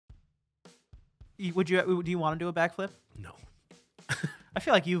Do you want to do a backflip? No. I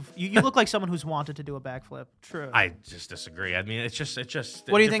feel like you look like someone who's wanted to do a backflip. True. I just disagree. I mean, it's just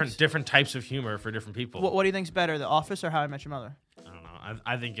What do you think? Different types of humor for different people. What do you think's better, The Office or How I Met Your Mother? I don't know.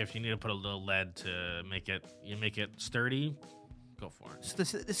 I think if you need to put a little lead to make it sturdy, go for it.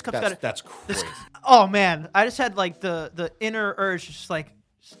 So this cup's got That's crazy. Oh man, I just had like the inner urge to just like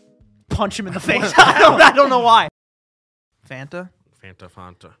punch him in the face. I don't know why. Fanta.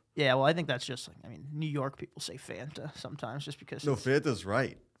 Fanta. Yeah, well, I think that's just like, I mean, New York people say Fanta sometimes just because No, Fanta's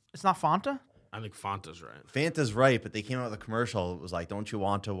right. it's not Fanta. I think Fanta's right. Fanta's right, but they came out with a commercial. It was like, "Don't you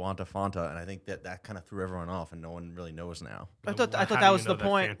want a Fanta?" And I think that kind of threw everyone off, and no one really knows now. I thought How that do was you the know that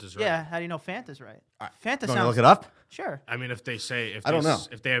point. Fanta's right? Yeah, how do you know Fanta's right? Fanta You want sounds. to look it up? Sure. I mean, if they I don't know.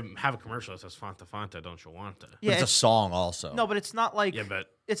 if they have a commercial that says Fanta, don't you want it? Yeah, But it's a song also. no, but it's not like. Yeah, but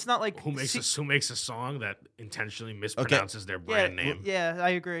it's not like who makes a song that intentionally mispronounces their brand name? Yeah, I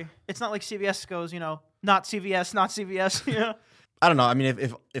agree. It's not like CVS goes, not CVS, not CVS. I don't know. I mean,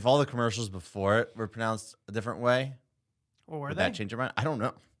 if all the commercials before it were pronounced a different way, Or were would they? that change your mind? I don't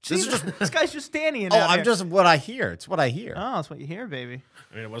know. This guy's just Danny. I'm just what I hear. It's what I hear. Oh, that's what you hear, baby.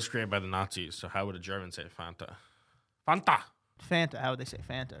 I mean, it was created by the Nazis, so how would a German say Fanta? Fanta. Fanta. How would they say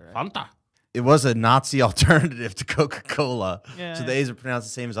Fanta, right? Fanta. It was a Nazi alternative to Coca-Cola. Yeah. So the A's are pronounced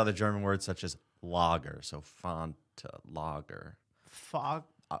the same as other German words such as lager. So Fanta, lager, Fog.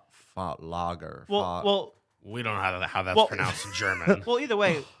 lager. Well, We don't know how that's Well- pronounced in German. well. Either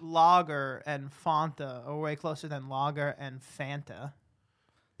way, lager and Fanta are way closer than lager and Fanta.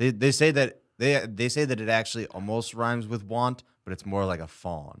 They say that they say that it actually almost rhymes with want, but it's more like a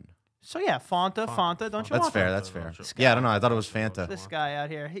fawn. So yeah, Fanta. Don't you That's want fair. that? That's fair. This Yeah, I don't know. I thought it was Fanta. This guy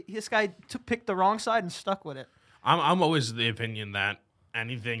out here, this guy picked the wrong side and stuck with it. I'm always of the opinion that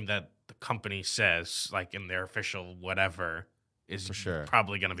anything that the company says, like in their official whatever, is For sure.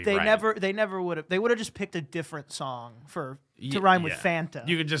 probably going to be They right. never would have. They would have just picked a different song to Yeah, rhyme with yeah. Fanta.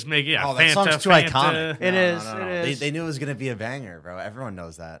 You could just make Oh, Fanta. that song's too Fanta. iconic. It is. No. It is. They knew it was gonna be a banger, bro. Everyone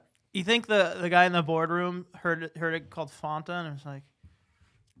knows that. You think the guy in the boardroom heard it called Fanta and it was like,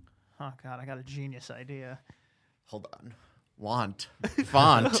 oh god, I got a genius idea. Hold on. Font.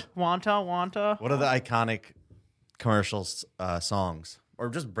 Wanta. What are the iconic commercials songs or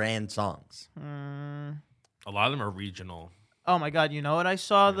just brand songs? A lot of them are regional. Oh my god, you know what I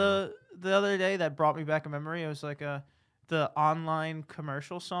saw the other day that brought me back a memory? It was like the online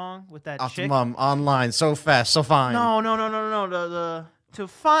commercial song with that chick. Optimum online, so fast, so fine. No. The to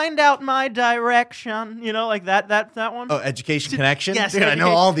find out my direction, like that one. Oh, Education Connection. Yes, Dude, I know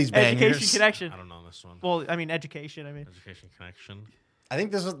all these bangers. Education Connection. I don't know this one. Well, I mean education. Education Connection. I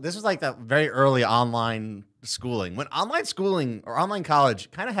think this was like that very early online schooling when online schooling or online college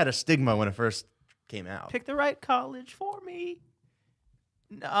kind of had a stigma when it first came out. Pick the right college for me.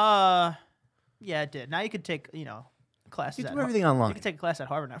 Yeah, it did. Now you could take classes. You at do everything online. You can take a class at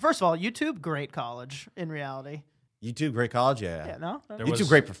Harvard now. First of all, YouTube, great college in reality. YouTube, great college, yeah. Yeah, no, YouTube,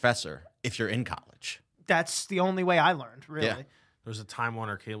 great professor if you're in college. that's the only way I learned. Really. Yeah. There's a Time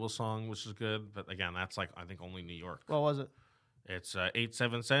Warner Cable song, which is good, but again, that's like I think only New York. What was it? It's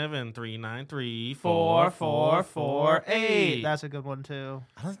 877-393-4448. 4448. That's a good one too.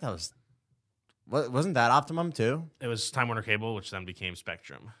 I don't think that was. Wasn't that Optimum too? It was Time Warner Cable, which then became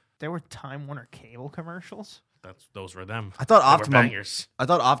Spectrum. There were Time Warner Cable commercials. Those were them. I thought They were Optimum. bangers. I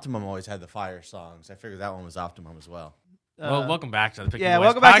thought Optimum always had the fire songs. I figured that one was Optimum as well. Well, welcome back to the Picky Yeah, Boys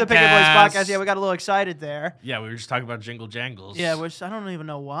welcome back to the Picky Boys podcast. podcast. Yeah, we got a little excited there. Yeah, we were just talking about Jingle Jangles. Yeah, which I don't even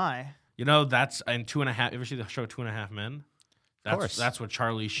know why. That's in 2.5. You ever see the show 2.5 Men? course. That's what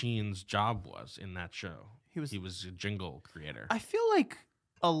Charlie Sheen's job was in that show. He was a jingle creator. I feel like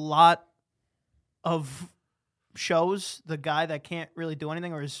a lot of shows, the guy that can't really do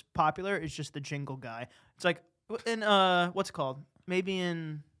anything or is popular is just the jingle guy. It's like in what's it called? Maybe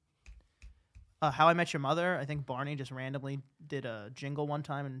in How I Met Your Mother. I think Barney just randomly did a jingle one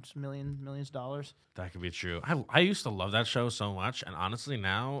time and it's millions of dollars. That could be true. I used to love that show so much, and honestly,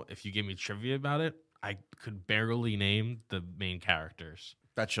 now if you give me trivia about it, I could barely name the main characters.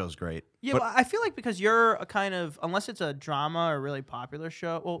 That show's great. Yeah, But well, I feel like because you're a kind of, unless it's a drama or really popular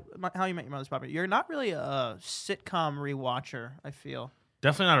show, well, How You Met Your Mother's popular, you're not really a sitcom rewatcher, I feel.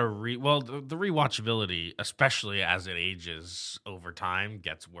 Definitely not the rewatchability, especially as it ages over time,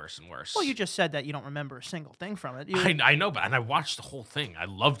 gets worse and worse. Well, you just said that you don't remember a single thing from it. I know, and I watched the whole thing. I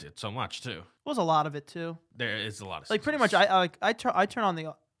loved it so much too. was a lot of it too. There is a lot of Like pretty seasons. much, I turn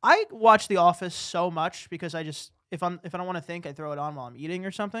on I watch The Office so much because I just if I don't want to think, I throw it on while I'm eating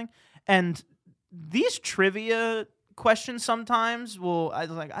or something. And these trivia questions sometimes I was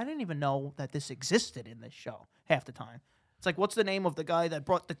like, I didn't even know that this existed in this show half the time. It's like, what's the name of the guy that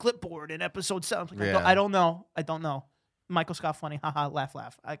brought the clipboard in episode 7? Like, Yeah. I don't know. Michael Scott funny, haha, laugh.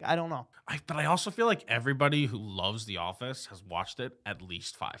 I don't know. But I also feel like everybody who loves The Office has watched it at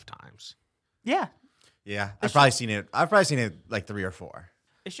least 5 times. Yeah, Yeah, I've probably seen it like 3 or 4.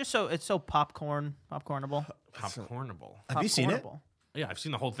 it's just it's so popcornable. Popcornable. Have you seen it? Popcornable. Yeah, I've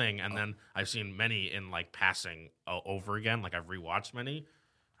seen the whole thing, and then I've seen many in like passing over again. Like I've rewatched many.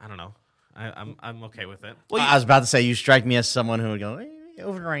 I don't know. I'm okay with it. Well, I was about to say you strike me as someone who would go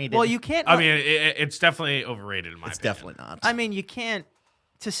overrated. Well, you can't. I mean, it's definitely overrated in my it's opinion. definitely not. I mean, you can't.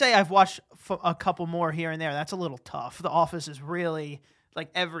 To say I've watched a couple more here and there, that's a little tough. The Office is really like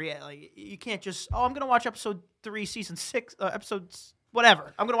you can't just I'm gonna watch episode 3, season 6, episodes,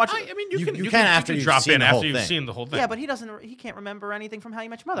 whatever. I'm gonna watch it. I mean, You you can after you've drop seen in the whole after you've thing. seen the whole thing. Yeah, but he can't remember anything from How You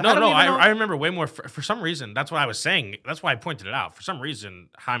Met Your Mother. No, don't even know- I remember way more. For some reason, that's what I was saying. That's why I pointed it out. For some reason,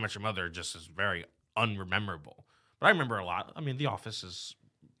 How I Met Your Mother just is very unrememberable. But I remember a lot. I mean, The Office is,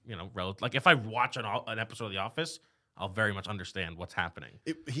 relative. Like if I watch an episode of The Office, I'll very much understand what's happening.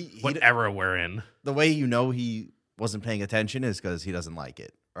 What era we're in. The way you know he wasn't paying attention is because he doesn't like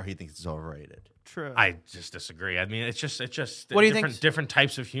it or he thinks it's overrated. True. I just disagree. I mean, it's just What do you think? different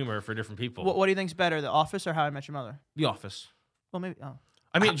types of humor for different people. What do you think's better, The Office or How I Met Your Mother? The Office. Well, maybe. Oh.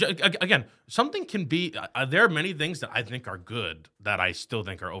 I mean, again, something can be. There are many things that I think are good that I still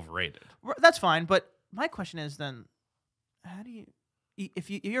think are overrated. That's fine, but my question is then, how do you? If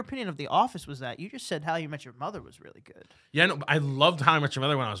your opinion of The Office was that, you just said How You Met Your Mother was really good. Yeah, no, I loved How I Met Your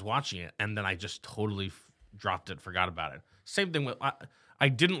Mother when I was watching it, and then I just totally dropped it, forgot about it. Same thing with I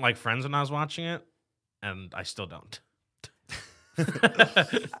didn't like Friends when I was watching it, and I still don't.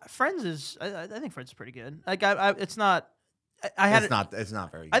 Friends is, I think Friends is pretty good. Like it's not. It's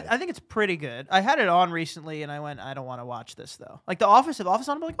not very good. I think it's pretty good. I had it on recently, and I went, I don't want to watch this though. Like The Office, if The Office is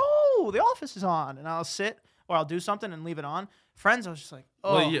on, I'm like, oh, The Office is on, and I'll sit or I'll do something and leave it on. Friends, I was just like,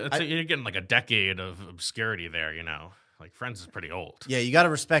 oh, Well, you're getting like a decade of obscurity there, Like Friends is pretty old. Yeah, you got to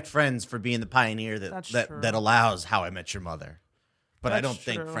respect Friends for being the pioneer That's that true. that allows How I Met Your Mother. But I That's don't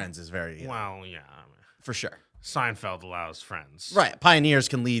think true. Friends is very Well, yeah. for sure. Seinfeld allows Friends. Right, pioneers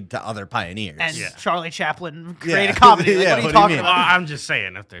can lead to other pioneers. and Yeah. Charlie Chaplin Yeah. created comedy. Like, Yeah, what are you what do you talking mean? Well, about? I'm just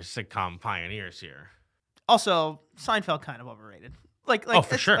saying, if there's sitcom pioneers here. Also, Seinfeld kind of overrated. Like Oh,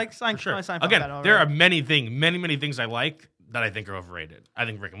 for sure. Like for sure. Seinfeld kind Again, of there are overrated. many things I like that I think are overrated. I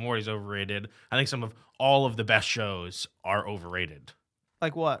think Rick and Morty's overrated. I think all of the best shows are overrated.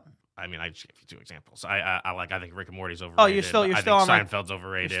 Like what? I mean, I just gave you 2 examples. I think Rick and Morty's overrated. Oh, you're still I on, think like- Seinfeld's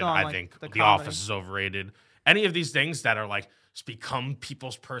overrated. still on, I like, think the The comedy. Office is overrated. Any of these things that are like become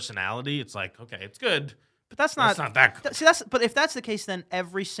people's personality, it's like, okay, it's good. But that's But not. it's not that good. See, but if that's the case, then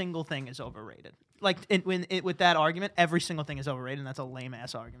every single thing is overrated. Like with that argument, every single thing is overrated, and that's a lame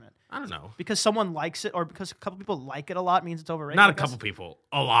ass argument. I don't know. Because someone likes it, or because a couple people like it a lot, means it's overrated. Not a Like, that's- couple people.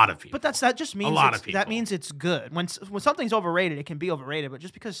 A lot of people. But that just means lot of that people. means it's good. When something's overrated, it can be overrated. But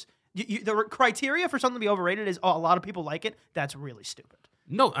just because the criteria for something to be overrated is a lot of people like it, that's really stupid.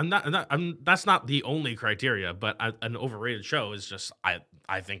 No, that's not the only criteria, but an overrated show is just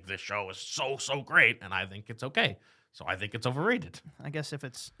I think this show is so great, and I think it's okay, so I think it's overrated. I guess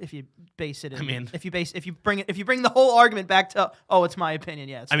if you base it, in, I mean- if you bring the whole argument back to it's my opinion,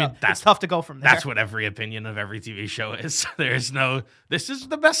 yeah, it's that's tough to go from there. That's what every opinion of every TV show is. There's no this is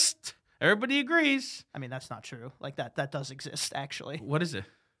the best. Everybody agrees. I mean, that's not true. Like that does exist actually. What is it?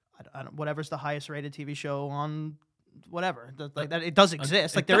 I don't, whatever's the highest rated TV show on whatever, like that, it does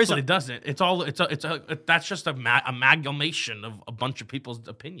exist. Like It there is definitely doesn't. That's just a amalgamation of a bunch of people's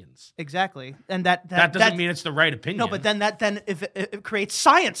opinions. exactly, and that That doesn't mean it's the right opinion. no, but then if it creates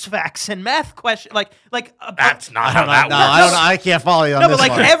science facts and math questions, that's not how No, that works. I don't know. I can't follow you on no, this but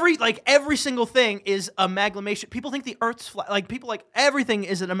one. every single thing is amalgamation. People think the Earth's flat. Like people like everything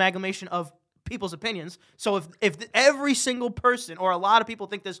is an amalgamation of people's opinions. So if every single person or a lot of people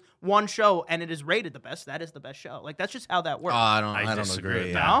think this one show and it is rated the best, that is the best show. Like that's just how that works. I I don't disagree agree.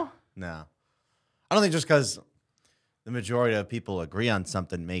 with yeah. that. No? I don't think just because the majority of people agree on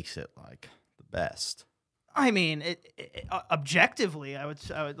something makes it like the best. I mean, objectively, I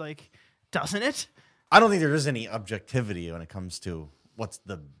would like, doesn't it? I don't think there is any objectivity when it comes to what's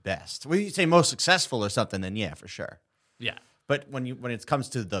the best. When you say most successful or something, then yeah, for sure. Yeah. But when it comes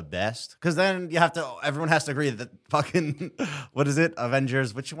to the best, because then everyone has to agree that fucking what is it?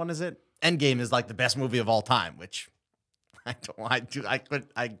 Avengers, which one is it? Endgame is like the best movie of all time, which I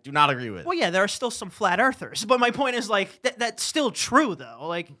do not agree with. Well, yeah, there are still some flat earthers, but my point is like that's still true though.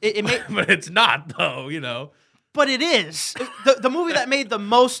 Like it may, But it's not though, But it is the movie that made the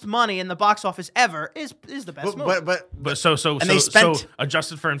most money in the box office ever is the best movie. But so and they spent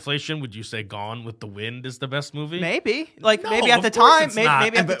adjusted for inflation, would you say Gone with the Wind is the best movie? Maybe No, maybe at of the course time, it's not.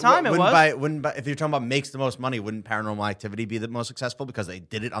 maybe at the time it was. If you're talking about makes the most money, wouldn't Paranormal Activity be the most successful because they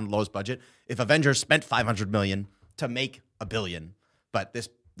did it on the lowest budget? If Avengers spent $500 million to make $1 billion, but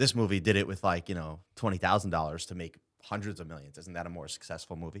this movie did it with like $20,000 to make hundreds of millions. Isn't that a more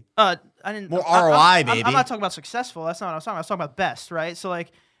successful movie? I didn't more ROI, baby. I'm not talking about successful. That's not what I was talking about. I was talking about best, right? So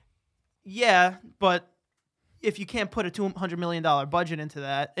like, yeah, but if you can't put a $200 million budget into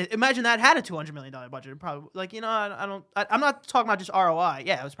that, imagine that had a $200 million budget. Probably like I'm not talking about just ROI.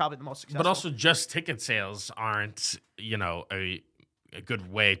 Yeah, it was probably the most successful. But also, just ticket sales aren't a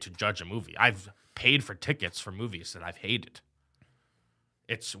good way to judge a movie. I've paid for tickets for movies that I've hated.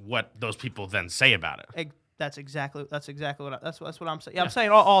 It's what those people then say about it. That's exactly what I'm saying. Yeah, I'm saying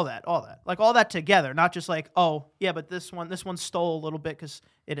all that, like all that together, not just like, oh yeah, but this one stole a little bit because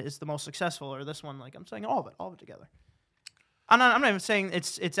it is the most successful, or this one, like I'm saying all of it together. I'm not even saying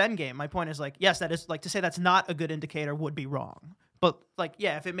it's Endgame. My point is like, yes, that is like to say that's not a good indicator would be wrong. But like,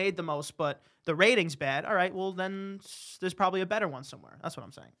 yeah, if it made the most, but the rating's bad, all right, well then there's probably a better one somewhere. That's what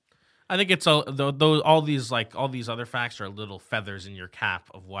I'm saying. I think it's all these other facts are little feathers in your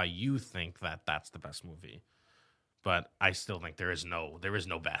cap of why you think that that's the best movie. But I still think there is no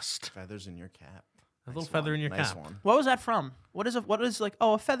best. Feathers in your cap. A little feather in your cap. One. What was that from? What is like?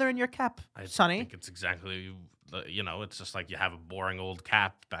 Oh, a feather in your cap, Sonny. I think it's exactly. It's just like you have a boring old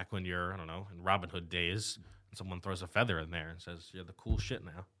cap back when you're in Robin Hood days, and someone throws a feather in there and says you're the cool shit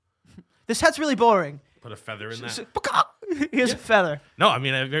now. This hat's really boring. Put a feather in that. Here's a feather. No, I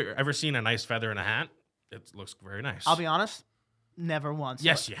mean, have you ever seen a nice feather in a hat? It looks very nice. I'll be honest. Never once.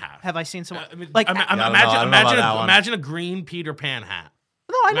 Yes, you have. Have I seen someone imagine a green Peter Pan hat.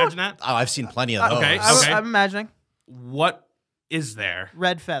 No, I know. Imagine that. Oh, I've seen plenty of those. Okay. I'm imagining what is there?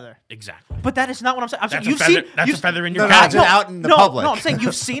 Red feather. Exactly. But that is not what I'm saying. That's a feather in your cap. cap. Out in the public. No, I'm saying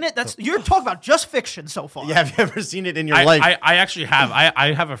you've seen it. You're talking about just fiction so far. Yeah, have you ever seen it in your life? I actually have.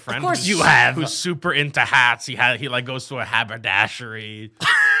 I have a friend. Of course you have. Who's super into hats. He like goes to a haberdashery.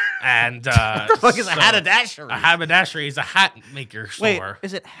 And what the fuck is a haberdashery? A haberdashery is a hat maker store. Wait,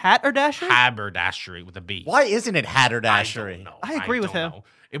 is it hat or dashery? Haberdashery with a B. Why isn't it haberdashery? I agree with him.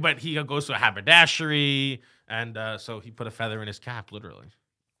 But he goes to a haberdashery, and so he put a feather in his cap, literally.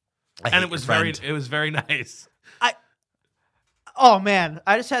 And it was very nice. Oh man,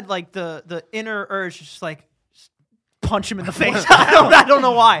 I just had like the inner urge to just like punch him in the face. I don't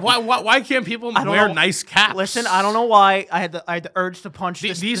know why. Why can't people wear nice caps? Listen, I don't know why. I had the urge to punch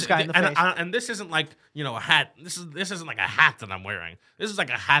this guy in the face. And this isn't like a hat. This isn't like a hat that I'm wearing. This is like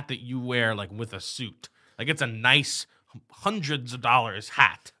a hat that you wear like with a suit. Like it's a nice hundreds of dollars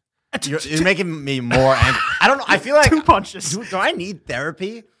hat. You're making me more angry. I don't know. I feel like 2 punches. Do I need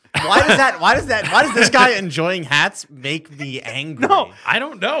therapy? Why does this guy enjoying hats make me angry? No, I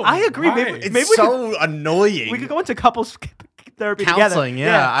don't know. I agree. Why? Maybe so annoying. We could go into couples therapy counseling.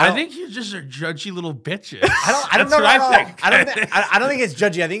 together. Yeah, I think you just are judgy little bitches. I don't know. I don't think it's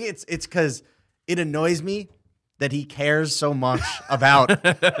judgy. I think it's because it annoys me that he cares so much about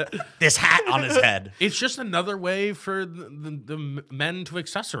this hat on his head. It's just another way for the men to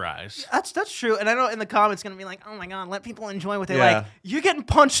accessorize. That's true. And I know in the comments going to be like, oh my God, let people enjoy what they like. You're getting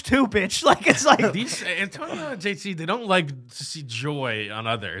punched too, bitch. Like, it's like. These Antonio and JT, they don't like to see joy on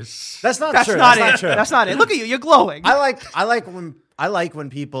others. That's not true. That's not it. true. That's not it. Look at you. You're glowing. I like when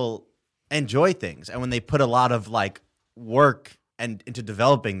people enjoy things and when they put a lot of like work and into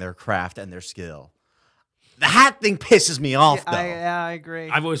developing their craft and their skill. The hat thing pisses me off, though. I agree.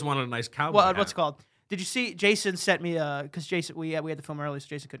 I've always wanted a nice cowboy hat. What's it called? Did you see? Jason sent me because Jason we had the film early, so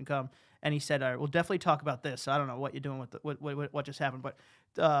Jason couldn't come, and he said, "All right, we'll definitely talk about this." I don't know what you're doing with what just happened, but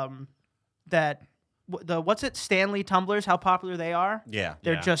what's it? Stanley tumblers, how popular they are. Yeah,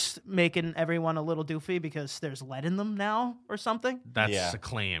 they're just making everyone a little doofy because there's lead in them now or something. That's a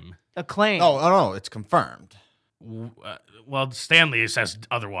claim. A claim. Oh no, it's confirmed. Well, Stanley says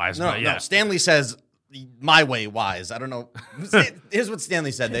otherwise. No, Stanley says. My way wise. I don't know. Here's what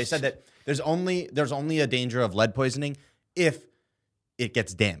Stanley said. They said that there's only a danger of lead poisoning if it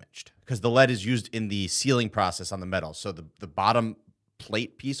gets damaged because the lead is used in the sealing process on the metal. So the bottom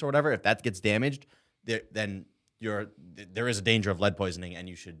plate piece or whatever, if that gets damaged, then there is a danger of lead poisoning and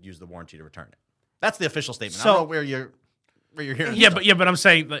you should use the warranty to return it. That's the official statement. I don't know where you're hearing. Yeah, but I'm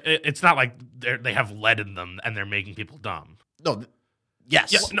saying it's not like they have lead in them and they're making people dumb. No.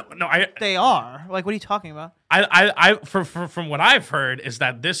 Yes. Yeah, no. They are. Like, what are you talking about? From what I've heard is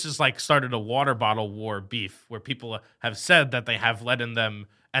that this is like started a water bottle war beef where people have said that they have lead in them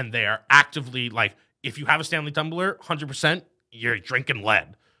and they are actively like if you have a Stanley tumbler, 100%, you're drinking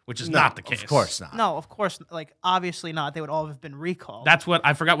lead, which is No, not the case. Of course not. No, of course, like obviously not. They would all have been recalled. That's what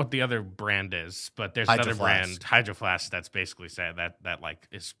I forgot what the other brand is, but there's Hydro another Flask. brand, Hydro Flask, that's basically said that like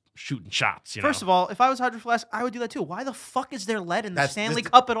is shooting shots. You First know? of all, if I was Hydro Flask, I would do that too. Why the fuck is there lead in the That's- Stanley this-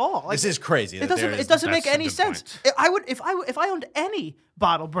 Cup at all? Like, This is crazy. it doesn't. It doesn't make that's a any good sense. point. I would if I owned any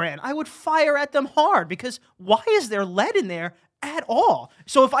bottle brand, I would fire at them hard because why is there lead in there at all?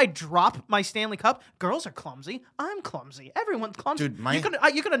 So if I drop my Stanley Cup, girls are clumsy. I'm clumsy. Everyone's clumsy. Dude, my-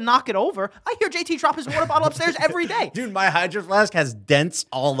 you're gonna knock it over. I hear JT drop his water bottle upstairs every day. Dude, my Hydro Flask has dents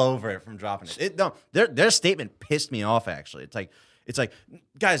all over it from dropping it. No, their statement pissed me off. Actually, it's like,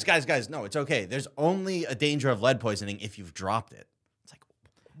 guys, no, it's okay. There's only a danger of lead poisoning if you've dropped it. It's like,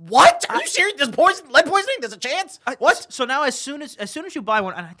 what? Are you serious? There's lead poisoning? There's a chance? What? So now, as soon as you buy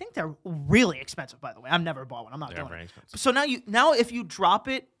one, and I think they're really expensive, by the way. I've never bought one. I'm not They're doing very it. expensive. So now if you drop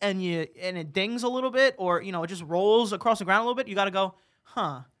it and it dings a little bit, or it just rolls across the ground a little bit, you got to go,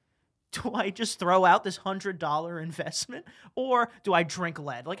 huh? Do I just throw out this $100 investment, or do I drink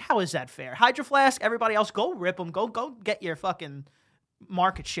lead? Like, how is that fair? Hydro Flask, everybody else, go rip them. Go get your fucking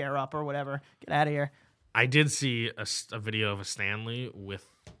market share up or whatever. Get out of here. I did see a video of a Stanley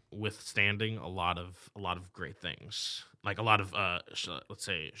withstanding a lot of great things, like a lot of let's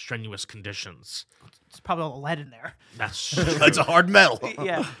say strenuous conditions. It's probably all the lead in there. That's That's a hard metal.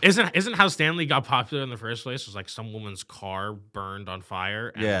 Yeah. Isn't how Stanley got popular in the first place was like some woman's car burned on fire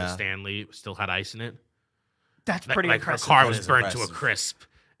and Yeah. Stanley still had ice in it. That's Like, pretty her impressive. car That was is burnt to a impressive. crisp,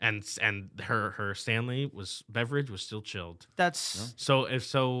 and her Stanley beverage was still chilled. That's So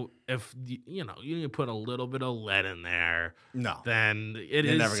if you need to put a little bit of lead in there, No. then You're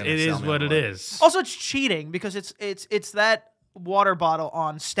never gonna it sell is me what on it lead. is. Also, it's cheating because it's that water bottle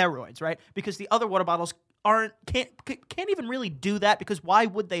on steroids, right? Because the other water bottles can't even really do that because why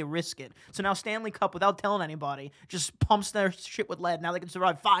would they risk it? So now Stanley Cup, without telling anybody, just pumps their shit with lead. Now they can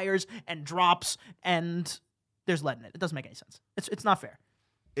survive fires and drops, and there's lead in it. It doesn't make any sense. It's not fair.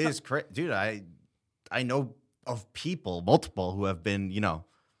 It is crazy, dude. I know of people, multiple, who have been,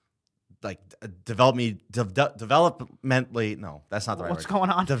 like developmentally. No, that's not the right What's word. going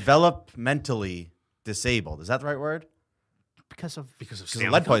on? Developmentally disabled. Is that the right word? Because of because of Because of Stanley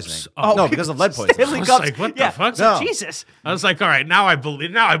lead Cups. poisoning. Oh, No, because of lead poisoning. Stanley I was Cups. like, what the Yeah. fuck? So, No. Jesus. I was like, all right, now I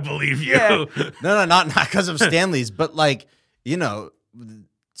believe you. Yeah. No, not because of Stanley's, but like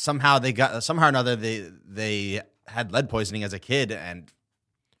somehow or another they had lead poisoning as a kid and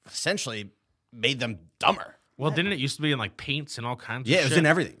essentially made them dumber. Well, didn't it used to be in like paints and all kinds Yeah, of it was shit? in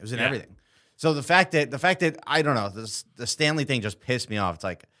everything. It was in Yeah. everything. So the fact that I don't know, the Stanley thing just pissed me off. It's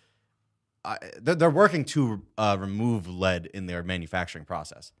like they're working to remove lead in their manufacturing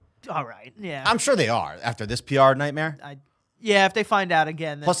process. All right. Yeah. I'm sure they are after this PR nightmare. Yeah. If they find out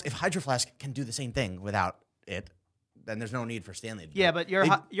again, then, Plus, if Hydro Flask can do the same thing without it, then there's no need for Stanley to do yeah. it. But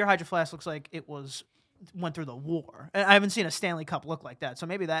your Hydro Flask looks like it went through the war. And I haven't seen a Stanley Cup look like that. So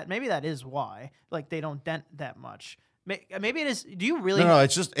maybe that is why like they don't dent that much. Maybe it is. Do you really? No,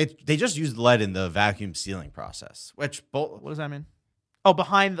 it's just they just used lead in the vacuum sealing process, which What does that mean? Oh,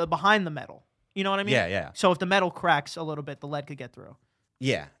 behind the metal. You know what I mean? Yeah. So if the metal cracks a little bit, the lead could get through.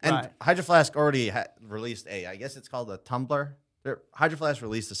 Yeah, and Right. Hydro Flask already released I guess it's called a tumbler. Hydro Flask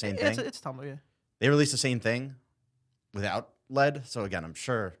released the same thing. It's tumbler. Yeah. They released the same thing without lead. So again, I'm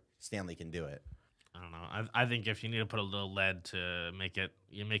sure Stanley can do it. I don't know. I think if you need to put a little lead to make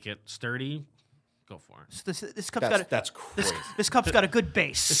it sturdy, go for it. So this cup's got That's crazy. this cup's got a good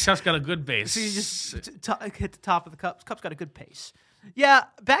base. This cup's got a good base. So you just hit the top of the cup. This cup's got a good pace. Yeah,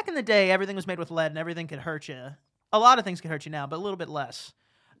 back in the day, everything was made with lead and everything could hurt you. A lot of things could hurt you now, but a little bit less.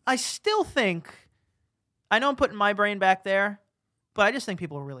 I still think, I know I'm putting my brain back there, but I just think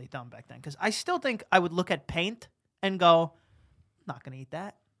people were really dumb back then. Because I still think I would look at paint and go, not going to eat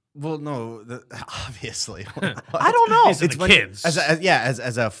that. Well, no, obviously. I don't know. These are the when- kids. as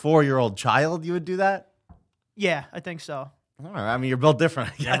a 4-year-old child, you would do that. Yeah, I think so. All right, I mean, you're built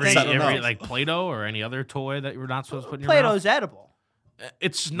different. I guess. I don't know. like Play-Doh or any other toy that you were not supposed to put in your Play-Doh's mouth. edible.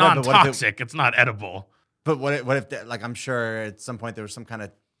 It's but what if non-toxic. It's not edible. But what if like I'm sure at some point there was some kind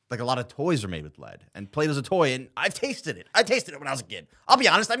of like a lot of toys are made with lead and Play-Doh's a toy and I've tasted it. I tasted it when I was a kid. I'll be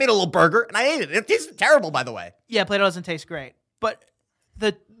honest, I made a little burger and I ate it. It tasted terrible, by the way. Yeah, Play-Doh doesn't taste great. But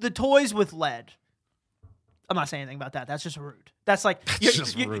the toys with lead, I'm not saying anything about that. That's just rude. That's like you're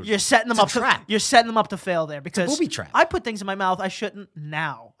setting them up. You're setting them up to fail there because booby trap. I put things in my mouth I shouldn't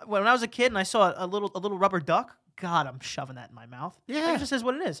now. When I was a kid and I saw a little rubber duck, God, I'm shoving that in my mouth. Yeah. It just is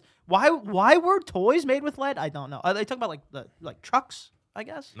what it is. Why were toys made with lead? I don't know. Are they talking about like trucks? I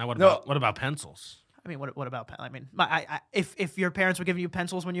guess. Now what No. about pencils? I mean, what about I mean, if your parents were giving you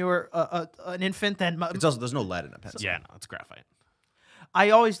pencils when you were an infant, then It's also there's no lead in a pencil. Yeah, no, it's graphite.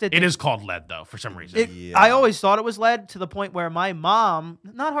 I always did. It is called lead though, for some reason. I always thought it was lead to the point where my mom,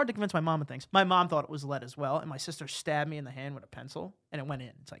 not hard to convince my mom of things. My mom thought it was lead as well, and my sister stabbed me in the hand with a pencil, and it went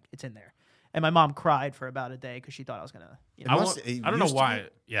in. It's like it's in there, and my mom cried for about a day because she thought I was gonna. You know, I don't know why.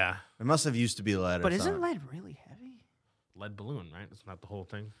 Yeah, It must have used to be lead. but or isn't something. lead really heavy? lead balloon, right? It's not the whole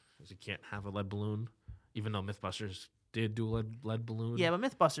thing. 'Cause you can't have a lead balloon, even though MythBusters did do lead balloon. Yeah, but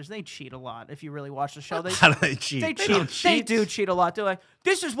MythBusters, they cheat a lot. If you really watch the show, they How do they cheat? They don't cheat. They cheat. do cheat a lot. They're like,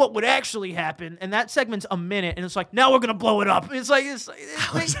 this is what would actually happen, and that segment's a minute, and it's like, now we're gonna blow it up. It's like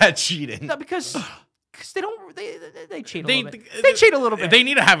How is that cheating? no, because they don't they cheat a little bit. They cheat a little bit. They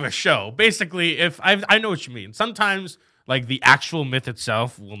need to have a show. Basically, if I know what you mean. Sometimes like the actual myth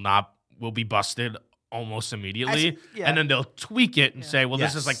itself will be busted almost immediately, yeah. and then they'll tweak it and say, well,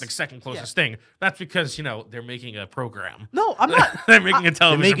 this is like Yes. the second closest thing. That's because, they're making a program. No, I'm not. They're making a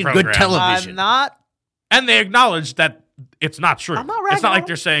television making program. good television. I'm not. And they acknowledge that it's not true. I'm not it's ragging not on like them.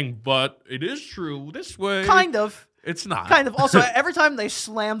 they're saying, but it is true this way. Kind of. It's not. Kind of. Also, every time they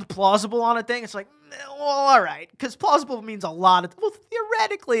slammed plausible on a thing, it's like, well, all right, because plausible means a lot of. Well,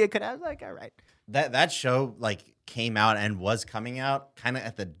 theoretically, it could have like, all right. That show like came out and was coming out kind of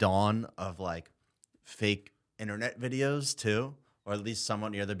at the dawn of like fake internet videos too, or at least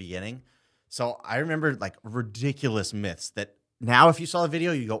somewhat near the beginning. So I remember like ridiculous myths that now if you saw the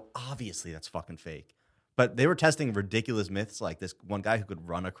video, you go, obviously that's fucking fake. But they were testing ridiculous myths like this one guy who could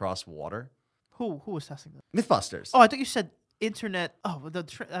run across water. Who was testing that? Mythbusters. Oh, I thought you said internet. Oh,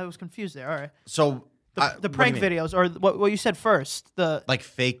 I was confused there. All right. So The what do prank you mean? videos, or what you said first. The Like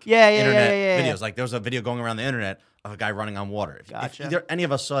fake Yeah, internet yeah. videos. Like there was a video going around the internet of a guy running on water. If Gotcha. either any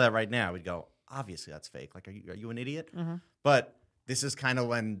of us saw that right now, we'd go, obviously that's fake. Like, are you an idiot? Mm-hmm. But this is kind of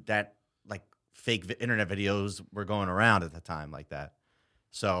when that like fake internet videos were going around at the time like that.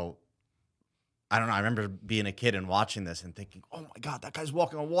 So I don't know. I remember being a kid and watching this and thinking, oh my God, that guy's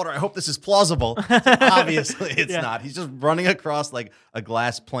walking on water. I hope this is plausible. Obviously it's Yeah. not. He's just running across like a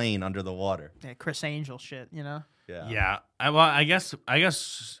glass plane under the water. yeah, Chris Angel shit, Yeah. I guess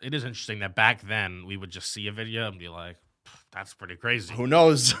it is interesting that back then we would just see a video and be like, that's pretty crazy. Who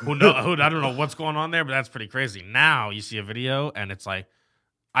knows? I don't know what's going on there, but that's pretty crazy. Now you see a video and it's like,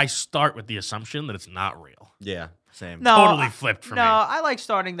 I start with the assumption that it's not real. Yeah, same. No, Totally flipped for no, me. I like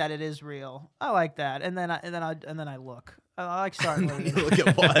starting that it is real. I like that, and then I look. I like starting. with it. Look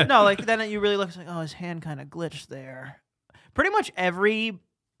at what? No, like then you really look. It's like, oh, his hand kind of glitched there. Pretty much every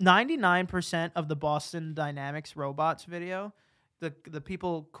 99% of the Boston Dynamics robots video, the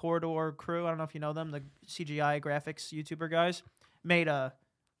people Corridor crew. I don't know if you know them, the CGI graphics YouTuber guys, made a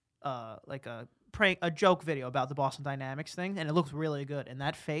joke video about the Boston Dynamics thing, and it looks really good. And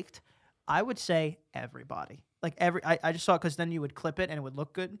that faked, I would say everybody. Like I just saw it because then you would clip it and it would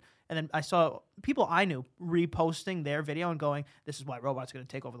look good. And then I saw people I knew reposting their video and going, "This is why robots are going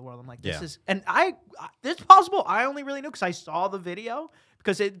to take over the world." I'm like, "This Yeah. is," and it's possible. I only really knew because I saw the video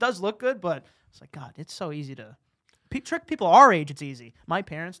because it does look good. But it's like, God, it's so easy to trick people our age. It's easy. My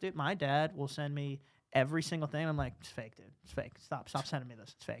parents do. My dad will send me every single thing. I'm like, it's fake, dude. It's fake. Stop sending me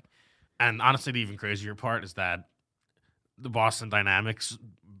this. It's fake. And honestly, the even crazier part is that the Boston Dynamics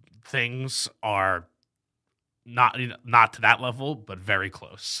things are not to that level, but very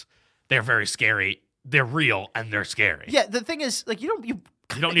close. They're very scary. They're real and they're scary. Yeah, the thing is, like, you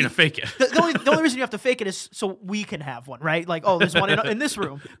don't need to fake it. the only reason you have to fake it is so we can have one, right? Like, oh, there's one in this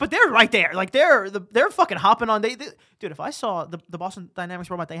room, but they're right there. Like, they're fucking hopping on. Dude, if I saw the Boston Dynamics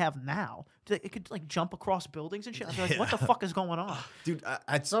robot they have now, it could like jump across buildings and shit. I'd be like, what the fuck is going on? Dude,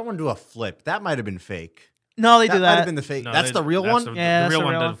 I saw someone do a flip. That might have been fake. No, they do That might have that. been the fake. No, that's the real one? The Yeah, that's real the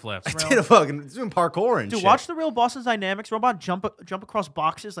one real did one. flip. It's I did a fucking doing parkour and Dude, shit. watch the real Boston Dynamics robot jump across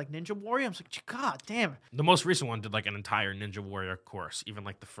boxes like Ninja Warrior. I'm just like, God damn. The most recent one did like an entire Ninja Warrior course, even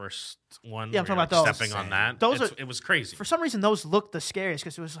like the first one. Yeah, I'm where talking you're, about like, those. stepping on that. Those It was crazy. For some reason, those look the scariest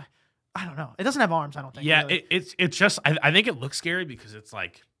because it was like, I don't know. It doesn't have arms, I don't think. Yeah, really. it's just I think it looks scary because it's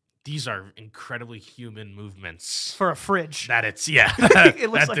like these are incredibly human movements for a fridge. that it's It looks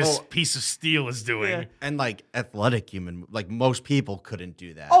that like- this Oh. piece of steel is doing. Yeah. And like athletic human, like most people couldn't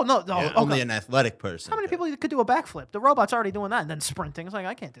do that. Oh, no. Yeah. Only Okay. an athletic person. How many could. people could do a backflip? The robot's already doing that and then sprinting. It's like,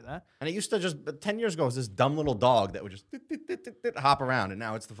 I can't do that. And it used to just, but 10 years ago, it was this dumb little dog that would just hop around. And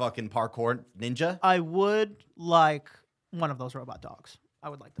now it's the fucking parkour ninja. I would like one of those robot dogs. I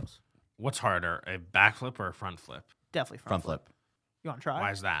would like those. What's harder, a backflip or a front flip? Definitely Front flip. You want to try? Why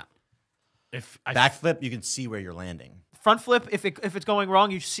is that? If I Backflip, you can see where you're landing. Front flip, if it's going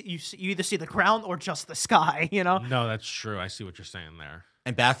wrong, you either see the ground or just the sky, you know? No, that's true. I see what you're saying there.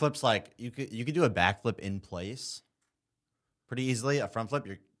 And backflips, like you could do a backflip in place pretty easily. A front flip,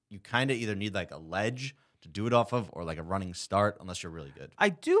 you kind of either need like a ledge to do it off of or like a running start, unless you're really good. I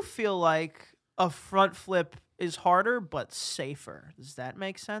do feel like a front flip is harder but safer. Does that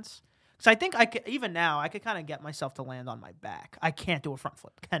make sense? Because I think I could, even now, I could kind of get myself to land on my back. I can't do a front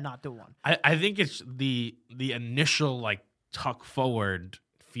flip. Cannot do one. I think it's the initial like tuck forward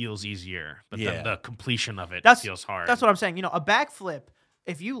feels easier, but then the completion of it feels hard. That's what I'm saying. A backflip,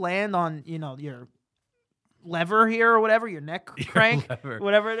 if you land on, your lever here or whatever, your neck crank,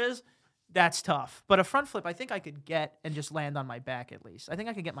 whatever it is, that's tough. But a front flip, I think I could get and just land on my back at least. I think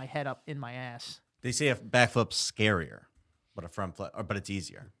I could get my head up in my ass. They say a backflip's scarier, but a front flip, but it's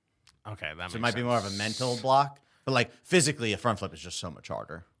easier. Okay, that makes So it might sense. be more of a mental block, but like physically, a front flip is just so much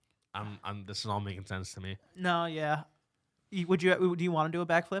harder. This is all making sense to me. No, yeah. Do you want to do a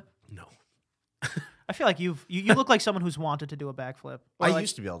backflip? No. I feel like you look like someone who's wanted to do a backflip. Or I like,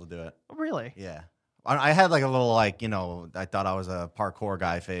 used to be able to do it. Really? Yeah. I had like a little I thought I was a parkour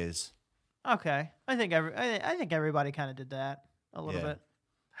guy phase. Okay. I think everybody kind of did that a little bit.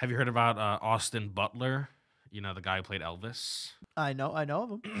 Have you heard about Austin Butler? The guy who played Elvis. I know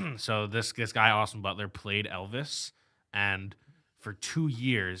of him. So this guy Austin Butler played Elvis, and for 2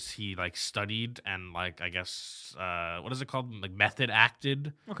 years he like studied and like I guess what is it called, like method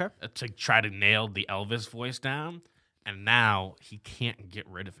acted to try to nail the Elvis voice down, and now he can't get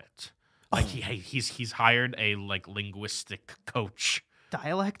rid of it. Like he's hired a like linguistic coach.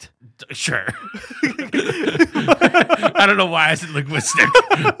 Dialect? Sure. I don't know why I said linguistic,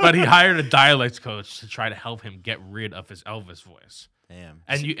 but he hired a dialect coach to try to help him get rid of his Elvis voice. Damn.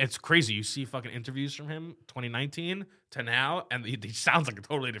 And it's crazy. You see fucking interviews from him 2019 to now, and he sounds like a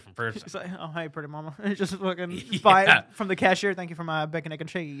totally different person. He's like, oh, hey, pretty mama. Just fucking buy it from the cashier. Thank you for my bacon, egg, and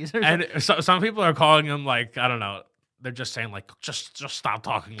cheese. And so, some people are calling him like, I don't know. They're just saying like, just stop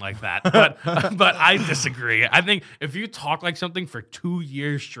talking like that. But I disagree. I think if you talk like something for 2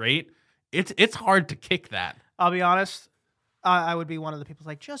 years straight, it's hard to kick that. I'll be honest. I would be one of the people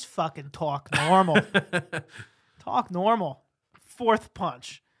like, just fucking talk normal. Talk normal. Fourth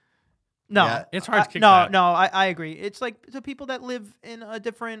punch. No, Yeah, it's hard to kick no, that. No, I agree. It's like the people that live in a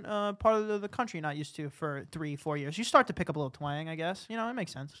different part of the country you're not used to for 3-4 years. You start to pick up a little twang, I guess. It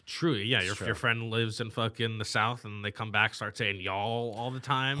makes sense. True, yeah. Your friend lives in fucking the South, and they come back, start saying y'all all the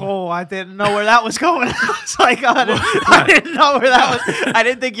time. Oh, I didn't know where that was going. It's like I didn't know where that was. I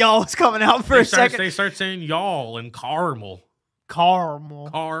didn't think y'all was coming out for a second. They start saying y'all and caramel.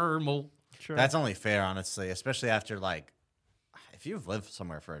 Caramel. Sure. That's only fair, honestly, especially after like if you've lived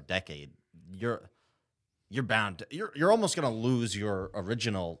somewhere for a decade, you're bound to, you're almost gonna lose your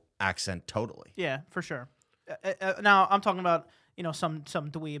original accent totally. Yeah, for sure. Now I'm talking about some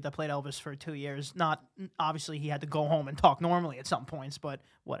dweeb that played Elvis for 2 years. Not obviously he had to go home and talk normally at some points, but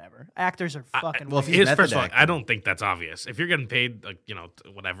whatever. Actors are fucking. Well, if weird. he's First of all, method I don't think that's obvious. If you're getting paid like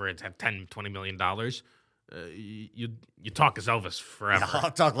whatever, it's at $10-20 million. You talk as Elvis forever. Yeah,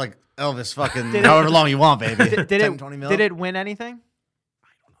 I'll talk like Elvis fucking however long you want, baby. Did 10, it 20 mil? did it win anything?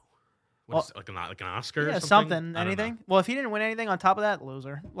 What is it, like an Oscar? Yeah, or something? something. Anything? Well, if he didn't win anything on top of that,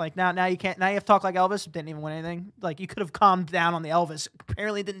 loser. Like now you can't. Now you have to talk like Elvis. Didn't even win anything. Like you could have calmed down on the Elvis.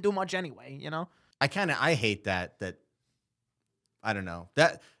 Apparently didn't do much anyway. I hate that I don't know.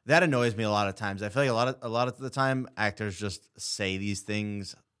 That annoys me a lot of times. I feel like a lot of the time actors just say these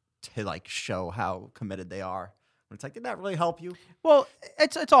things to like show how committed they are. When it's like, did that really help you? Well,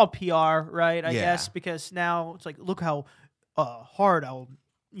 it's all PR, right? I Yeah. guess because now it's like, look how hard I'll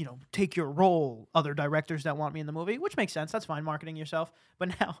take your role. Other directors that want me in the movie, which makes sense. That's fine, marketing yourself.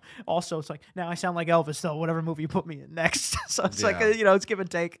 But now also it's like now I sound like Elvis though. Whatever movie you put me in next. So it's like it's give and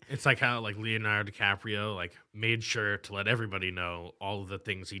take. It's like how like Leonardo DiCaprio like made sure to let everybody know all of the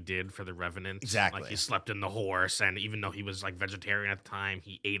things he did for The Revenant. Exactly. Like he slept in the horse, and even though he was like vegetarian at the time,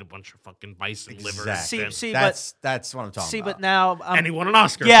 he ate a bunch of fucking bison livers. Exactly. See, that's what I'm talking see, about. but now and he won an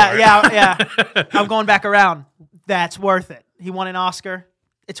Oscar. Yeah, for it. yeah. I'm going back around. That's worth it. He won an Oscar.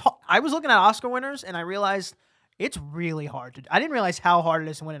 I was looking at Oscar winners and I realized it's really hard to. I didn't realize how hard it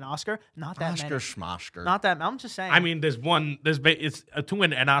is to win an Oscar. Not that Oscar many. schmosker. Not that. I'm just saying. I mean, it's to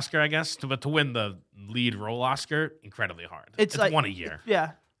win an Oscar, I guess, but to win the lead role Oscar, incredibly hard. It's like one a year.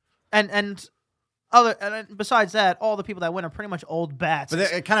 Yeah, and besides that, all the people that win are pretty much old bats. But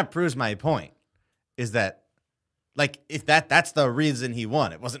it kind of proves my point, is that like if that's the reason he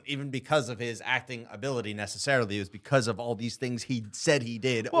won. It wasn't even because of his acting ability necessarily. It was because of all these things he said he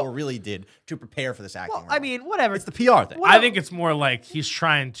did or really did to prepare for this acting. Well, role. I mean, whatever. It's the PR thing. I think it's more like he's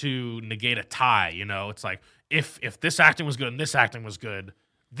trying to negate a tie. It's like if this acting was good and this acting was good,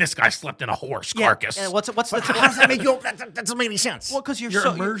 this guy slept in a horse carcass. And what's the How does that make you? That doesn't make any sense. well, because You're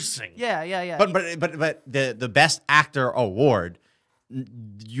immersing. Yeah. But the best actor award,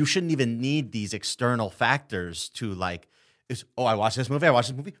 you shouldn't even need these external factors to like. I watched this movie.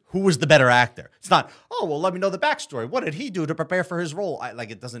 Who was the better actor? It's not. Oh, well, let me know the backstory. What did he do to prepare for his role?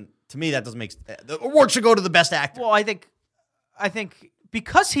 It doesn't. To me, that doesn't make. The award should go to the best actor. Well, I think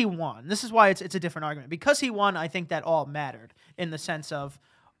because he won, this is why it's a different argument. Because he won, I think that all mattered in the sense of,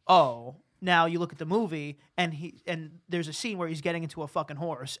 now you look at the movie and there's a scene where he's getting into a fucking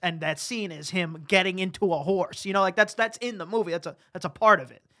horse, and that scene is him getting into a horse. You know, like that's in the movie. That's a part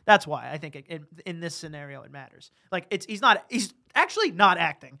of it. That's why I think in this scenario it matters. Like he's actually not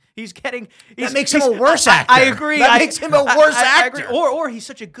acting. That makes him a worse actor. I agree. That makes him a worse I actor. agree. Or he's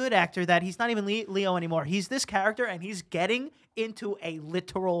such a good actor that he's not even Leo anymore. He's this character and he's getting into a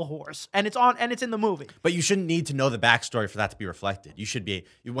literal horse, and it's in the movie. But you shouldn't need to know the backstory for that to be reflected. You should be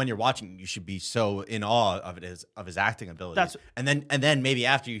when you're watching. You should be so in awe of his acting abilities. And then maybe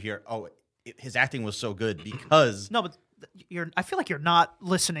after you hear, his acting was so good because no, but. I feel like you're not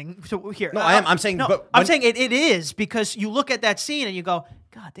listening to here. No, I am. I'm saying. No, I'm saying it is because you look at that scene and you go,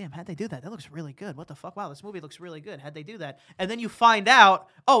 God damn, how'd they do that? That looks really good. What the fuck? Wow, this movie looks really good. How'd they do that? And then you find out,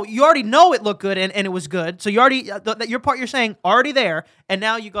 you already know it looked good and it was good. So you already your part you're saying already there, and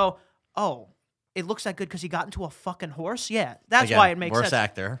now you go, it looks that good because he got into a fucking horse. Yeah, that's why it makes sense. Worse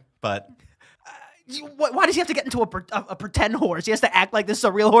actor, but. Why does he have to get into a pretend horse? He has to act like this is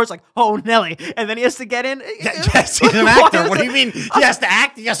a real horse, like, oh, Nelly. And then he has to get in. Yes, he's an actor. What do you mean he has to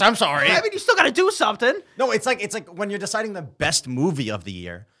act? Yes, I'm sorry. I mean, you still got to do something. No, it's like when you're deciding the best movie of the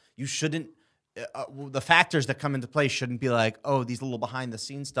year, you shouldn't. The factors that come into play shouldn't be like, these little behind the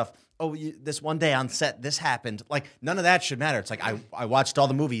scenes stuff. This one day on set, this happened. Like none of that should matter. It's like I watched all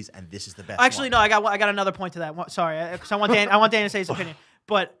the movies and this is the best. Actually, one. no, I got another point to that. Sorry, because I want Dan to say his opinion,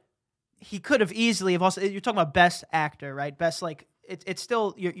 but. He could have easily have also. You're talking about best actor, right? Best it's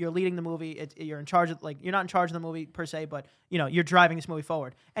still you're leading the movie. You're in charge of you're not in charge of the movie per se, but you're driving this movie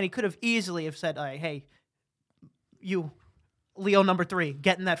forward. And he could have easily have said, "Hey, you, Leo number 3,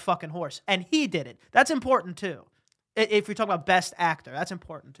 get in that fucking horse," and he did it. That's important too. If you're talking about best actor, that's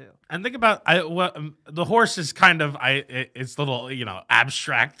important too. And think about the horse is kind of it's a little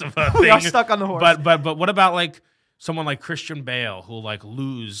abstract of a thing. We are stuck on the horse. But what about someone like Christian Bale who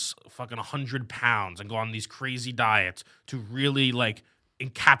lose fucking 100 pounds and go on these crazy diets to really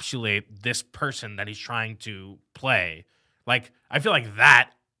encapsulate this person that he's trying to play. I feel like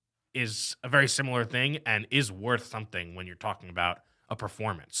that is a very similar thing and is worth something when you're talking about a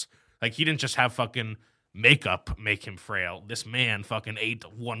performance. He didn't just have fucking makeup make him frail. This man fucking ate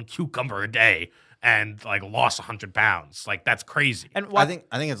 1 cucumber a day and lost 100 pounds. That's crazy. And I think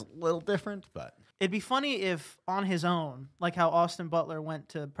it's a little different, but it'd be funny if on his own, like how Austin Butler went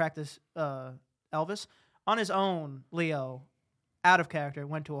to practice Elvis, on his own, Leo, out of character,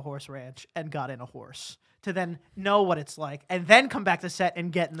 went to a horse ranch and got in a horse to then know what it's like and then come back to set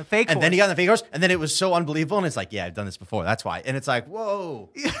and get in the fake horse. And then he got in the fake horse, and then it was so unbelievable, and it's like, yeah, I've done this before, that's why. And it's like, whoa,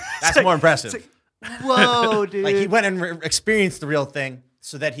 that's more impressive. Whoa, dude. He went and experienced the real thing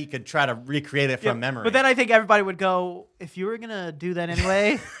so that he could try to recreate it from memory. But then I think everybody would go, if you were going to do that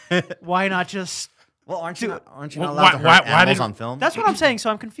anyway, why not just aren't you not allowed to hurt animals on film? That's what I'm saying, so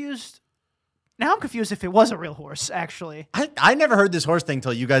I'm confused. Now I'm confused if it was a real horse, actually. I never heard this horse thing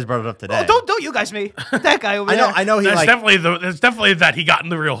until you guys brought it up today. Oh, don't you guys me. That guy over there. I know he There's definitely that he got in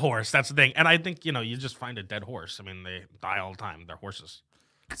the real horse. That's the thing. And I think, you just find a dead horse. I mean, they die all the time. They're horses.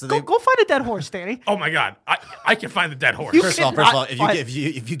 So go find a dead horse, Danny. Oh my God, I can find the dead horse. First of all, if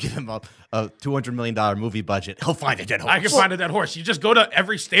you give him a $200 million movie budget, he'll find a dead horse. I can find a dead horse. You just go to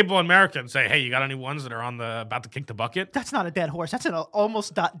every stable in America and say, "Hey, you got any ones that are about to kick the bucket?" That's not a dead horse. That's an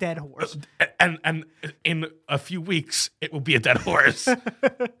almost dead horse. And in a few weeks, it will be a dead horse.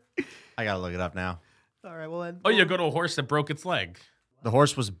 I gotta look it up now. All right, well then. Oh, you go to a horse that broke its leg. The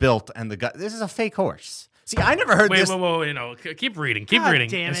horse was built, and this is a fake horse. See, I never heard this. Wait, keep reading. God reading.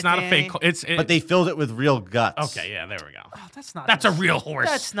 Damn it's not Danny. a fake. But they filled it with real guts. Okay, yeah, there we go. Oh, that's a real horse.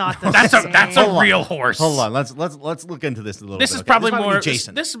 That's not the same. That's a real horse. Hold on, let's look into this a little bit. This is probably more.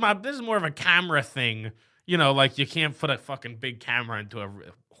 Jason. This is more of a camera thing. You can't put a fucking big camera into a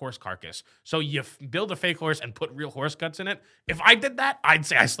horse carcass. So you build a fake horse and put real horse guts in it. If I did that, I'd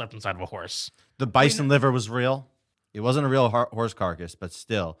say I slept inside of a horse. The bison liver was real. It wasn't a real horse carcass, but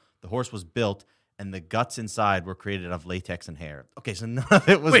still, the horse was built. And the guts inside were created of latex and hair. Okay, so none of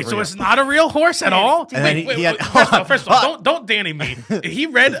it was real. So it's not a real horse at all? And then First of all, don't Danny me. He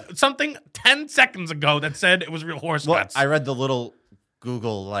read something 10 seconds ago that said it was real horse guts. I read the little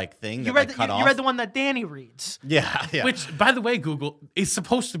Google like thing You that read I cut off. you read the one that Danny reads. Yeah, yeah. Which, by the way, Google is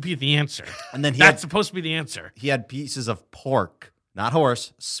supposed to be the answer. And then That's supposed to be the answer. he had pieces of pork, not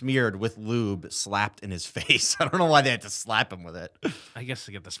horse, smeared with lube, slapped in his face. I don't know why they had to slap him with it. I guess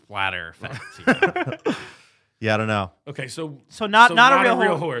to get the splatter effect. Yeah, I don't know. Okay, so Not a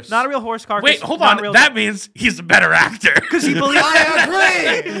real horse. Not a real horse carcass. Wait, hold not on. real- That means he's a better actor. because he believes.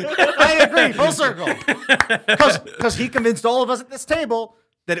 I agree. Full circle. Because he convinced all of us at this table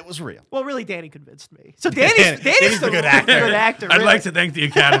that it was real. Well, really, Danny convinced me. So Danny's Danny's a good actor. Good actor. I'd really. like to thank the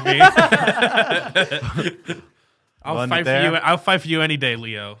Academy. I'll fight for you. I'll fight for you any day,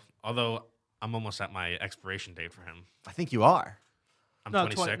 Leo. Although I'm almost at my expiration date for him. I think you are. I'm No,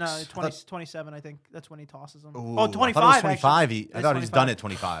 26. 27, I think. That's when he tosses them. Ooh, Oh, 25. I thought it was 25. actually. I It's thought he's 25. done at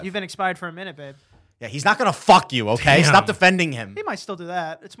 25. You've been expired for a minute, babe. Yeah, he's not going to fuck you, okay? Damn. Stop defending him. He might still do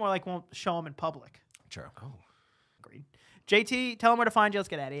that. It's more like won't show him in public. True. Oh. Agreed. JT, tell him where to find you. Let's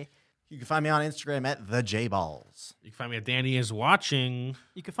get out of here. You can find me on Instagram at TheJBalls. You can find me at Danny is watching.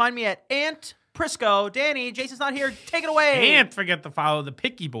 You can find me at Ant Prisco. Danny, Jason's not here. Take it away. And forget to follow the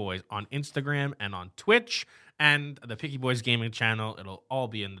Picky Boys on Instagram and on Twitch and the Picky Boys gaming channel. It'll all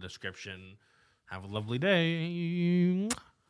be in the description. Have a lovely day.